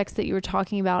aspects that you were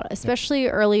talking about, especially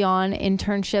early on,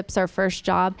 internships, our first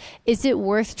job, is it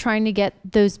worth trying to get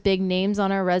those big names on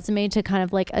our resume to kind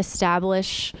of like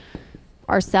establish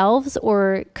ourselves?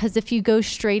 Or because if you go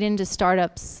straight into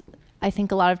startups, I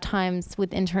think a lot of times with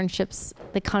internships,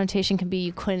 the connotation can be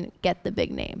you couldn't get the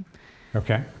big name.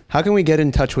 Okay. How can we get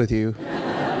in touch with you?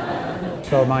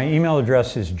 So my email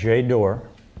address is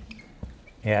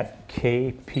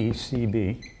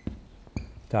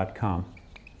jdor@kpcb.com,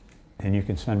 and you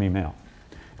can send me mail.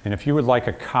 And if you would like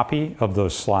a copy of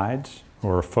those slides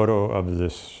or a photo of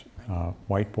this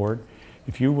whiteboard,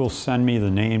 if you will send me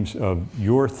the names of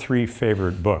your 3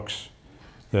 favorite books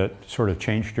that sort of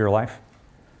changed your life,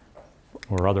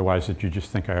 or otherwise that you just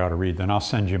think I ought to read, then I'll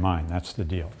send you mine. That's the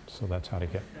deal. So that's how to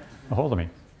get a hold of me.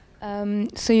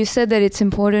 So you said that it's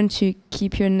important to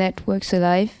keep your networks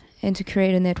alive and to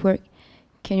create a network.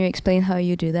 Can you explain how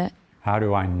you do that? How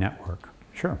do I network?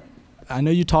 Sure. I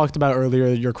know you talked about earlier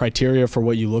your criteria for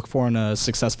what you look for in a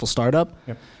successful startup.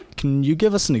 Yep. Can you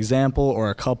give us an example or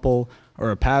a couple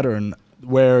or a pattern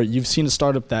where you've seen a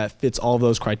startup that fits all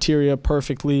those criteria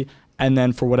perfectly and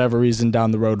then for whatever reason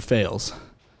down the road fails?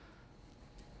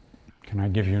 Can I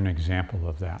give you an example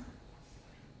of that?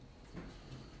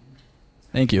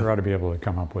 Thank you. You ought to be able to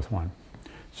come up with one.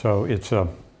 So it's I'm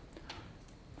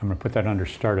going to put that under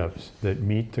startups that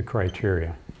meet the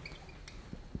criteria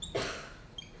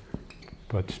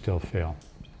but still fail.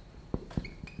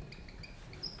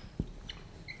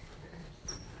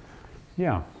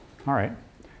 Yeah, all right.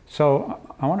 So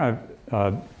I want to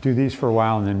do these for a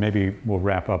while and then maybe we'll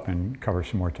wrap up and cover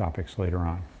some more topics later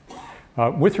on.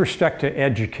 With respect to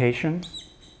education,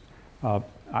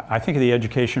 I think of the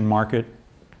education market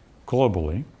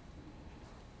globally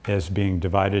as being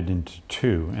divided into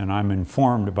 2, and I'm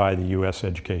informed by the US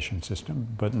education system,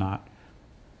 but not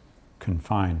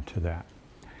confined to that.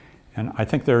 And I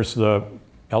think there's the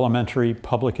elementary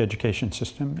public education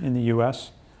system in the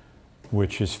US,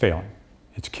 which is failing.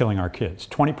 It's killing our kids.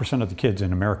 20% of the kids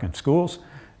in American schools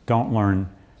don't learn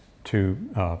to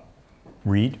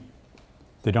read.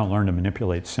 They don't learn to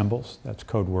manipulate symbols. That's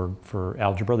code word for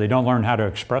algebra. They don't learn how to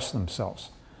express themselves.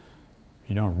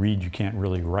 You don't read, you can't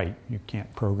really write. You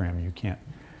can't program, you can't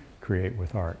create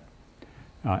with art.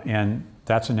 And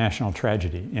that's a national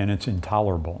tragedy, and it's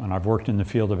intolerable. And I've worked in the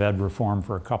field of ed reform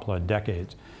for a couple of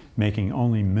decades, making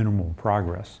only minimal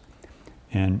progress,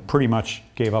 and pretty much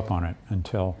gave up on it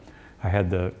until I had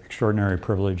the extraordinary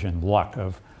privilege and luck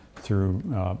of, through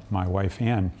my wife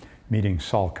Ann, meeting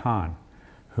Saul Khan,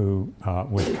 who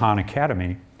with Khan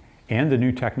Academy and the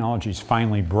new technologies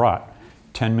finally brought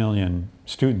 10 million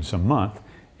students a month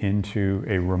into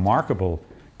a remarkable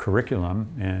curriculum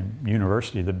and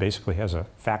university that basically has a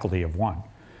faculty of one.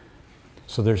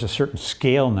 So there's a certain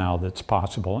scale now that's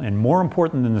possible, and more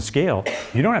important than the scale,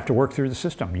 you don't have to work through the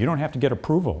system. You don't have to get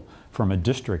approval from a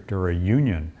district or a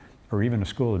union or even a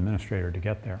school administrator to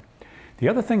get there. The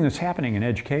other thing that's happening in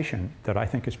education that I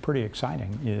think is pretty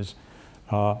exciting is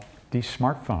these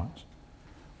smartphones.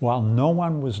 While no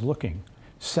one was looking,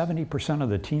 70% of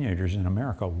the teenagers in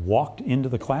America walked into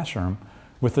the classroom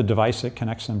with a device that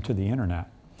connects them to the internet.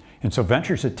 And so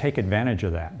ventures that take advantage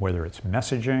of that, whether it's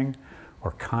messaging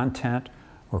or content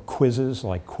or quizzes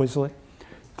like Quizlet,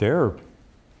 they're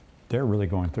really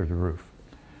going through the roof.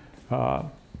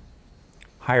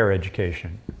 Higher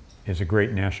education is a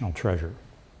great national treasure.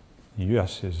 The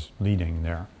U.S. is leading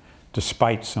there,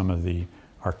 despite some of the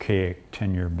archaic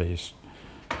tenure-based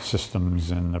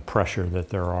systems and the pressure that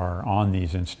there are on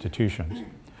these institutions.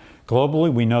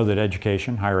 Globally, we know that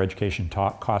education, higher education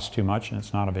costs too much and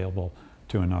it's not available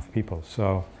to enough people.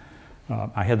 So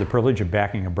I had the privilege of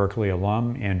backing a Berkeley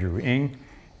alum, Andrew Ng.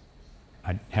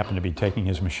 I happened to be taking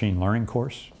his machine learning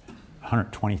course.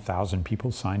 120,000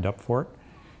 people signed up for it.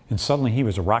 And suddenly he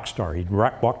was a rock star. He'd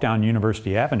walk down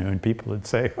University Avenue and people would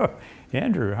say, oh,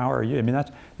 Andrew, how are you? I mean,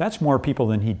 that's more people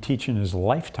than he'd teach in his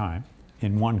lifetime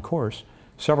in one course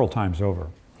several times over.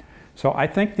 So I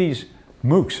think these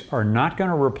MOOCs are not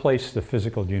going to replace the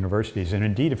physical universities. And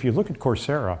indeed, if you look at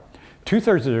Coursera,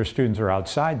 2/3 of their students are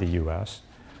outside the US.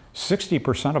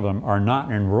 60% of them are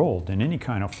not enrolled in any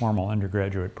kind of formal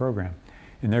undergraduate program,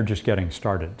 and they're just getting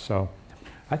started. So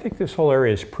I think this whole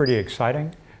area is pretty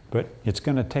exciting, but it's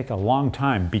going to take a long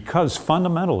time because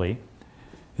fundamentally,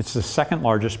 it's the second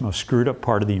largest, most screwed up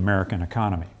part of the American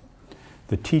economy.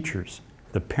 The teachers,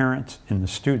 the parents, and the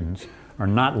students are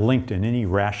not linked in any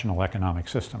rational economic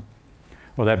system.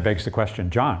 Well, that begs the question,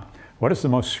 John, what is the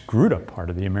most screwed up part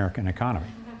of the American economy?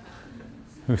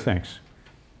 Who thinks?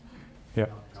 Yeah.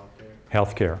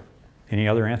 Healthcare. Any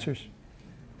other answers?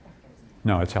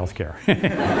 No, it's healthcare.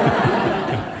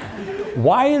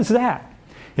 Why is that?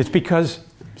 It's because,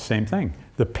 same thing,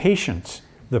 the patients,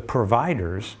 the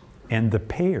providers, and the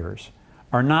payers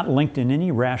are not linked in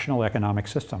any rational economic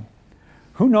system.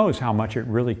 Who knows how much it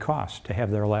really costs to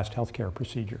have their last healthcare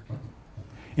procedure?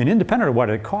 And independent of what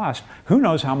it costs, who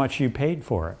knows how much you paid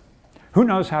for it? Who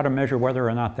knows how to measure whether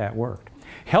or not that worked?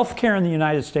 Healthcare in the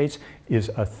United States is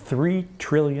a $3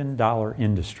 trillion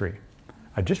industry.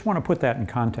 I just want to put that in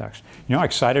context. You know how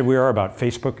excited we are about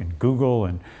Facebook and Google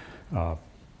and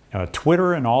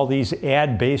Twitter and all these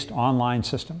ad-based online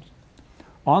systems?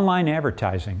 Online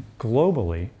advertising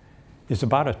globally is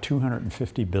about a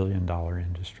 $250 billion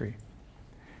industry.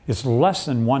 It's less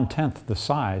than 1/10 the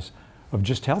size of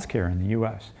just healthcare in the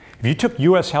US. If you took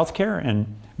US healthcare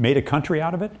and made a country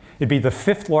out of it, it'd be the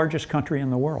 5th largest country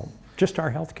in the world, just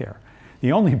our healthcare.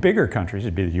 The only bigger countries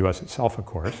would be the US itself, of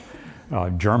course,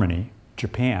 Germany,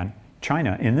 Japan,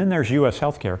 China, and then there's US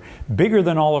healthcare, bigger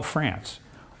than all of France.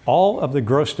 All of the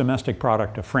gross domestic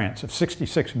product of France, of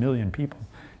 66 million people,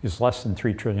 is less than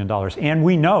 $3 trillion. And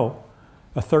we know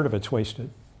 1/3 of it's wasted.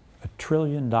 $1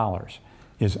 trillion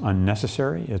is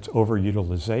unnecessary, it's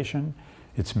overutilization,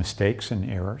 it's mistakes and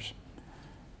errors.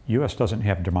 US doesn't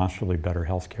have demonstrably better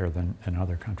health care than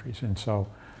other countries. And so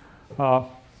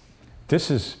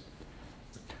this is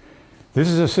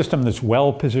a system that's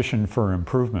well positioned for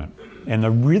improvement. And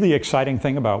the really exciting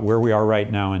thing about where we are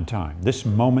right now in time, this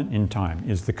moment in time,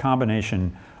 is the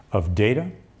combination of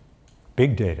data,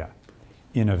 big data,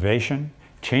 innovation,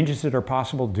 changes that are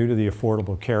possible due to the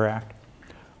Affordable Care Act,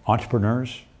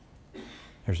 entrepreneurs.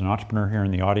 There's an entrepreneur here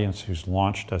in the audience who's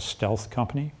launched a stealth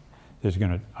company that's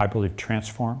going to, I believe,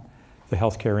 transform the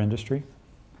healthcare industry.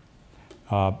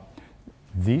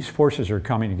 These forces are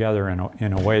coming together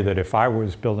in a way that if I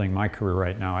was building my career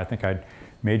right now, I think I'd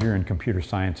major in computer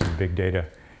science and big data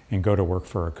and go to work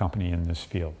for a company in this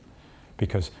field,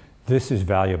 because this is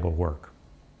valuable work.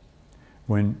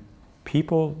 When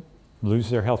people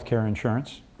lose their health care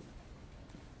insurance,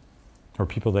 or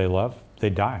people they love,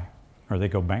 they die, or they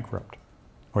go bankrupt,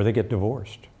 or they get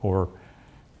divorced, or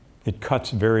it cuts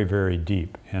very, very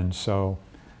deep. And so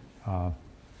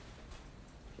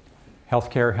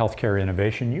Healthcare, healthcare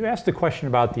innovation. You asked the question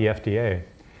about the FDA.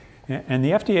 And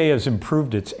the FDA has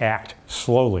improved its act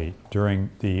slowly during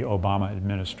the Obama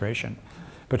administration.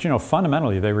 But you know,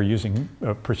 fundamentally, they were using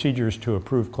procedures to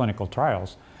approve clinical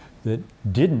trials that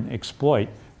didn't exploit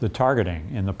the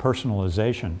targeting and the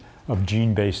personalization of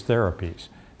gene-based therapies.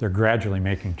 They're gradually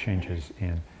making changes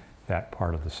in that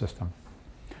part of the system.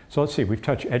 So let's see, we've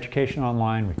touched education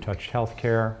online, we've touched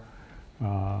healthcare.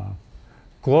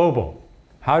 Global,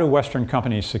 how do Western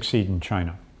companies succeed in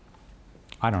China?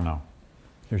 I don't know.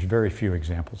 There's very few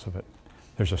examples of it.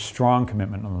 There's a strong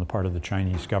commitment on the part of the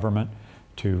Chinese government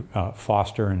to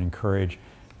foster and encourage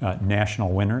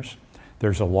national winners.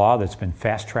 There's a law that's been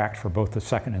fast-tracked for both the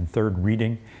second and third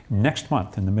reading next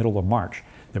month in the middle of March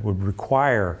that would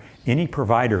require any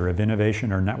provider of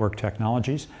innovation or network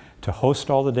technologies to host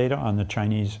all the data on the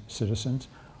Chinese citizens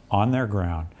on their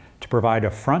ground, to provide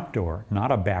a front door,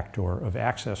 not a back door, of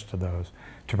access to those,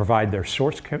 to provide their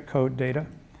source code data.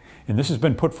 And this has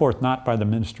been put forth not by the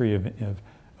Ministry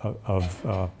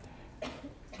of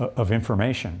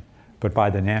Information, but by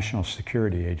the national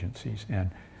security agencies. And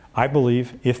I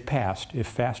believe, if passed, if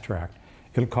fast-tracked,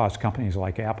 it'll cause companies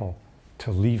like Apple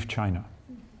to leave China.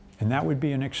 And that would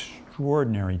be an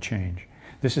extraordinary change.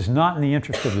 This is not in the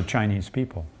interest of the Chinese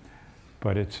people,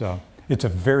 but it's a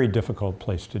very difficult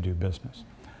place to do business.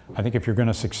 I think if you're going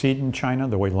to succeed in China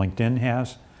the way LinkedIn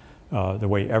has, the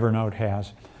way Evernote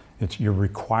has, you're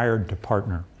required to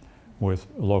partner with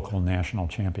local national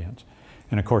champions.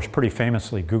 And of course, pretty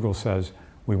famously, Google says,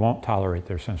 we won't tolerate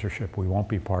their censorship, we won't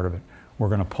be part of it. We're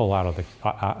going to pull out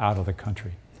of the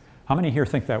country. How many here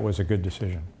think that was a good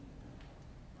decision?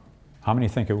 How many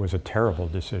think it was a terrible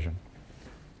decision?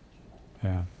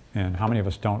 Yeah. And how many of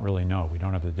us don't really know? We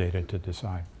don't have the data to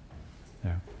decide.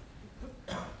 Yeah.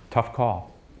 Tough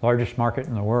call. Largest market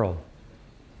in the world.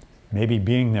 Maybe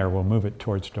being there will move it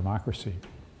towards democracy.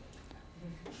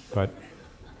 But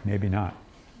maybe not.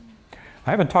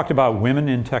 I haven't talked about women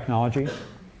in technology.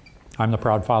 I'm the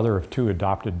proud father of 2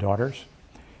 adopted daughters.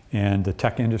 And the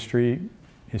tech industry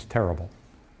is terrible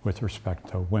with respect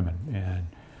to women.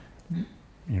 And,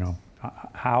 you know,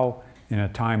 how in a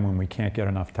time when we can't get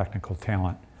enough technical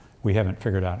talent, we haven't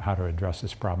figured out how to address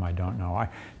this problem, I don't know. I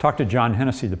talked to John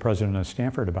Hennessy, the president of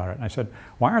Stanford, about it. And I said,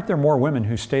 why aren't there more women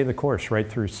who stay the course right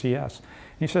through CS?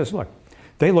 And he says, look,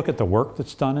 they look at the work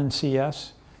that's done in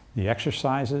CS, the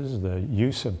exercises, the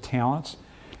use of talents,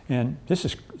 and this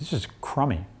is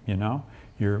crummy, you know?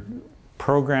 You're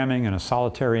programming in a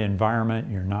solitary environment,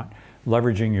 you're not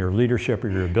leveraging your leadership or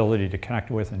your ability to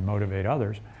connect with and motivate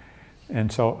others.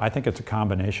 And so I think it's a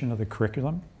combination of the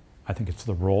curriculum, I think it's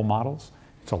the role models,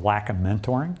 it's a lack of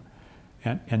mentoring,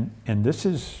 and this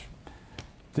is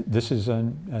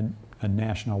a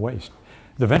national waste.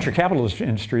 The venture capital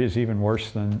industry is even worse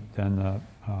than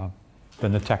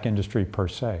the tech industry per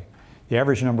se. The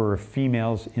average number of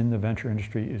females in the venture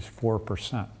industry is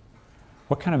 4%.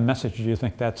 What kind of message do you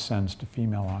think that sends to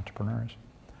female entrepreneurs?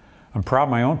 I'm proud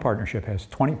my own partnership has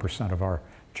 20% of our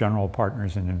general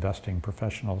partners and investing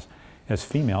professionals as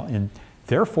female, and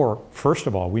therefore, first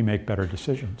of all, we make better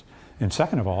decisions. And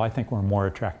second of all, I think we're more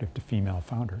attractive to female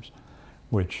founders,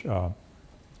 which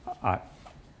I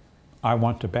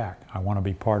want to back. I want to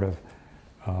be part of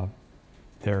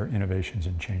their innovations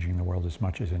in changing the world as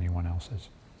much as anyone else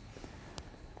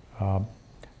is.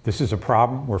 This is a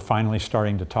problem. We're finally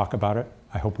starting to talk about it.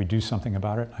 I hope we do something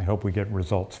about it. I hope we get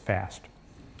results fast.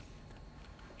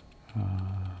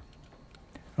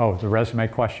 Oh, the resume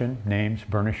question, names,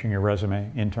 burnishing your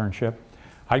resume, internship.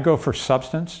 I'd go for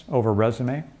substance over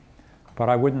resume, but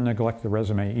I wouldn't neglect the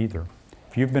resume either.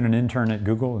 If you've been an intern at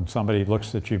Google and somebody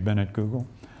looks that you've been at Google,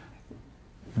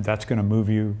 that's going to move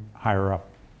you higher up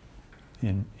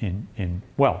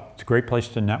well, it's a great place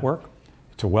to network.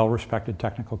 It's a well-respected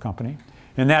technical company.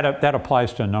 And that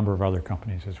applies to a number of other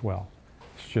companies as well.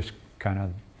 It's just kind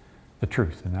of the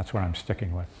truth, and that's what I'm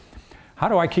sticking with. How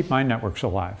do I keep my networks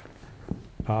alive?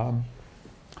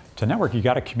 To network, you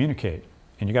got to communicate,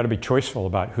 and you got to be choiceful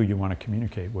about who you want to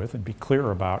communicate with, and be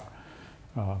clear about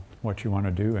what you want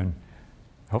to do, and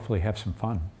hopefully have some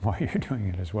fun while you're doing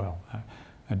it as well.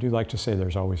 I do like to say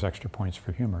there's always extra points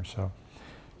for humor, so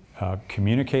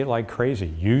communicate like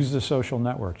crazy. Use the social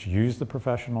networks, use the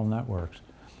professional networks.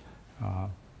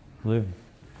 Live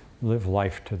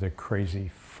life to the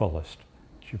crazy fullest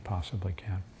that you possibly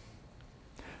can.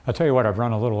 I'll tell you what, I've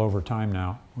run a little over time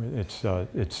now. It's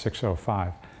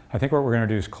 6:05. I think what we're going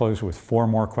to do is close with 4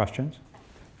 more questions.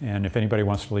 And if anybody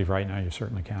wants to leave right now, you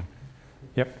certainly can.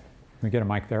 Yep, can we get a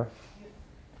mic there?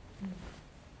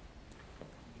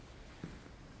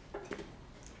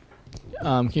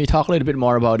 Can you talk a little bit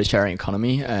more about the sharing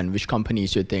economy and which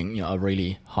companies you think are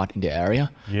really hot in the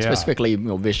area? Yeah. Specifically,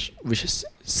 which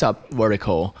sub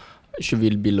vertical should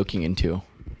we be looking into?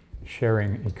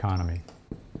 Sharing economy.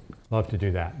 Love to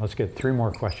do that. Let's get 3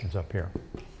 more questions up here.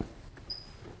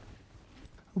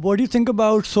 What do you think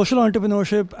about social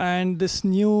entrepreneurship and this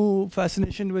new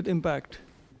fascination with impact?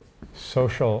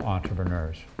 Social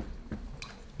entrepreneurs.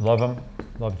 Love them.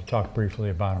 Love to talk briefly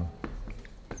about them.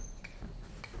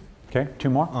 Okay, 2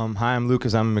 more. Hi, I'm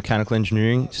Lucas. I'm a mechanical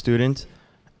engineering student.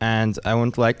 And I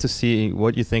would like to see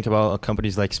what you think about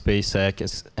companies like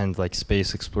SpaceX and like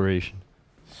space exploration.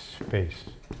 Space.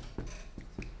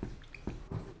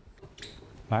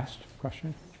 Last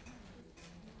question.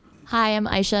 Hi, I'm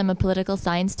Aisha. I'm a political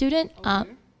science student, Yeah.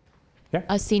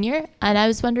 a senior. And I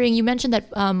was wondering, you mentioned that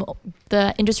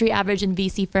the industry average in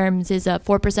VC firms is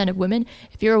 4% of women.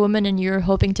 If you're a woman and you're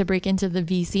hoping to break into the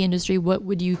VC industry, what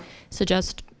would you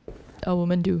suggest a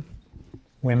woman do?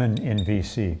 Women in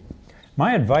VC.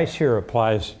 My advice here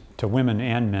applies to women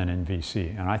and men in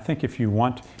VC. And I think if you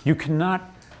want, you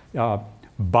cannot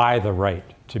buy the right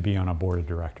to be on a board of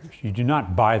directors. You do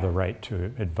not buy the right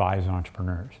to advise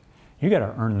entrepreneurs. You got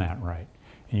to earn that right.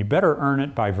 And you better earn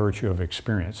it by virtue of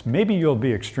experience. Maybe you'll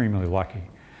be extremely lucky,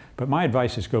 but my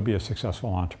advice is go be a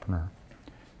successful entrepreneur.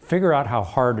 Figure out how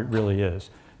hard it really is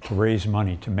to raise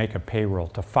money, to make a payroll,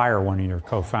 to fire one of your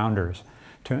co-founders,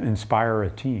 to inspire a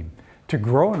team, to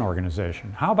grow an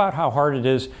organization. How about how hard it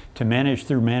is to manage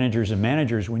through managers and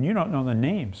managers when you don't know the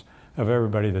names of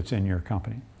everybody that's in your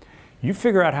company? You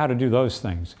figure out how to do those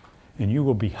things, and you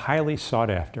will be highly sought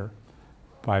after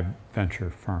by venture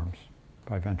firms,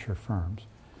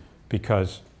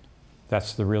 because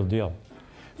that's the real deal.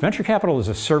 Venture capital is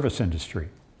a service industry.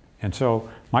 And so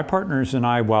my partners and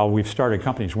I, while we've started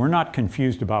companies, we're not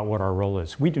confused about what our role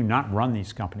is. We do not run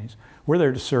these companies. We're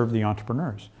there to serve the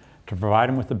entrepreneurs, to provide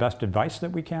them with the best advice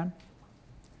that we can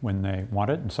when they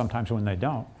want it, and sometimes when they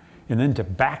don't, and then to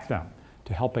back them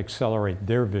to help accelerate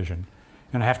their vision.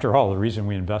 And after all, the reason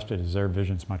we invested is their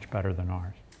vision's much better than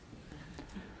ours.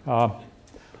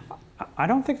 I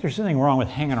don't think there's anything wrong with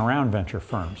hanging around venture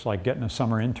firms, like getting a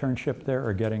summer internship there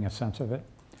or getting a sense of it.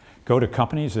 Go to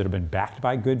companies that have been backed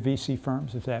by good VC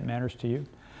firms, if that matters to you.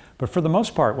 But for the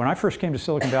most part, when I first came to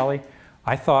Silicon Valley,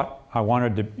 I thought I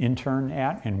wanted to intern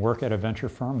at and work at a venture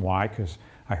firm. Why? Because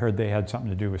I heard they had something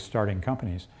to do with starting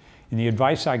companies. And the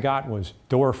advice I got was,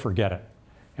 do or forget it.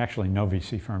 Actually, no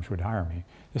VC firms would hire me.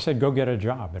 They said, go get a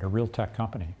job at a real tech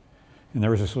company. And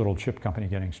there was this little chip company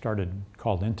getting started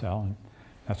called Intel, and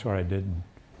that's what I did. And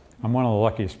I'm one of the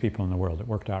luckiest people in the world. It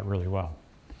worked out really well.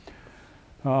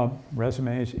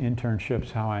 Resumes,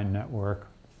 internships, how I network.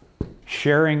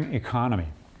 Sharing economy.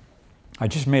 I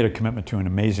just made a commitment to an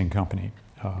amazing company.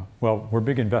 Well, we're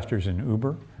big investors in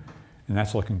Uber, and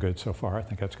that's looking good so far. I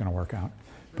think that's going to work out.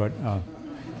 But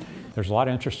there's a lot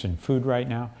of interest in food right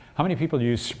now. How many people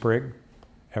use Sprig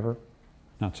ever?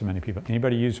 Not so many people.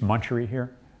 Anybody use Munchery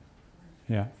here?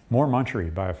 Yeah, more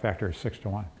Munchery by a factor of 6 to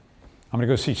 1. I'm going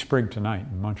to go see Sprig tonight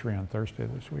and Munchery on Thursday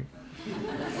this week.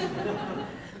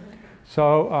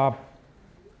 So,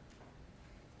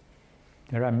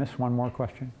 did I miss one more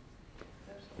question?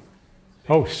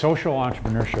 Oh, social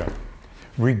entrepreneurship.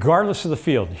 Regardless of the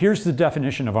field, here's the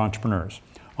definition of entrepreneurs.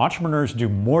 Entrepreneurs do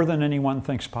more than anyone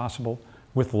thinks possible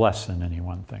with less than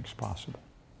anyone thinks possible.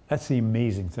 That's the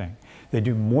amazing thing. They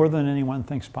do more than anyone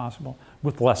thinks possible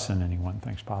with less than anyone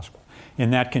thinks possible.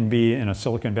 And that can be in a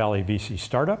Silicon Valley VC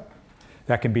startup.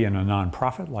 That can be in a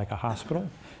nonprofit like a hospital.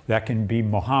 That can be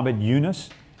Mohammed Yunus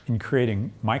in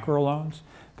creating microloans.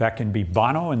 That can be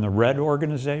Bono in the RED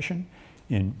organization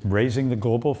in raising the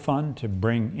global fund to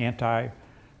bring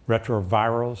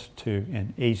antiretrovirals to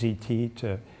and AZT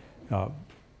to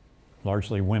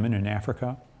largely women in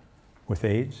Africa with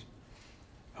AIDS.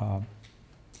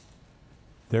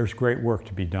 There's great work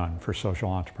to be done for social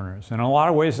entrepreneurs. And in a lot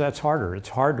of ways, that's harder. It's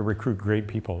hard to recruit great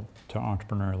people to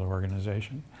entrepreneurial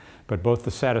organizations. But both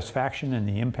the satisfaction and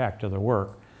the impact of the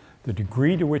work, the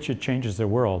degree to which it changes the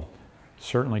world,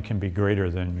 certainly can be greater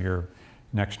than your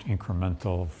next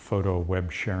incremental photo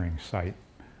web sharing site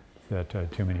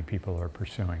that too many people are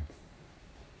pursuing.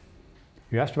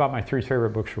 You asked about my 3 favorite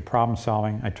books for problem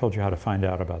solving. I told you how to find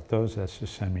out about those. That's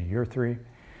just send me your 3.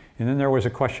 And then there was a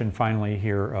question finally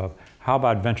here of how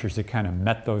about ventures that kind of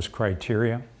met those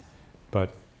criteria,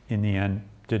 but in the end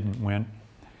didn't win.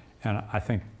 And I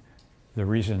think the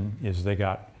reason is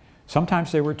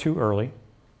sometimes they were too early.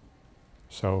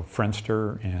 So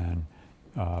Friendster and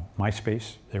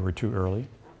MySpace, they were too early.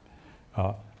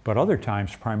 But other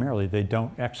times, primarily, they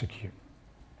don't execute.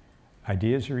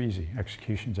 Ideas are easy.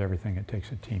 Execution's everything. It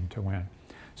takes a team to win.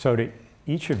 So to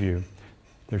each of you,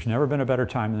 There's never been a better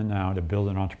time than now to build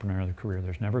an entrepreneurial career.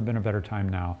 There's never been a better time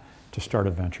now to start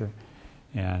a venture.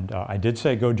 And I did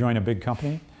say go join a big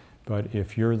company, but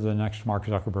if you're the next Mark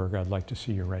Zuckerberg, I'd like to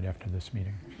see you right after this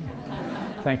meeting.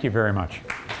 Thank you very much.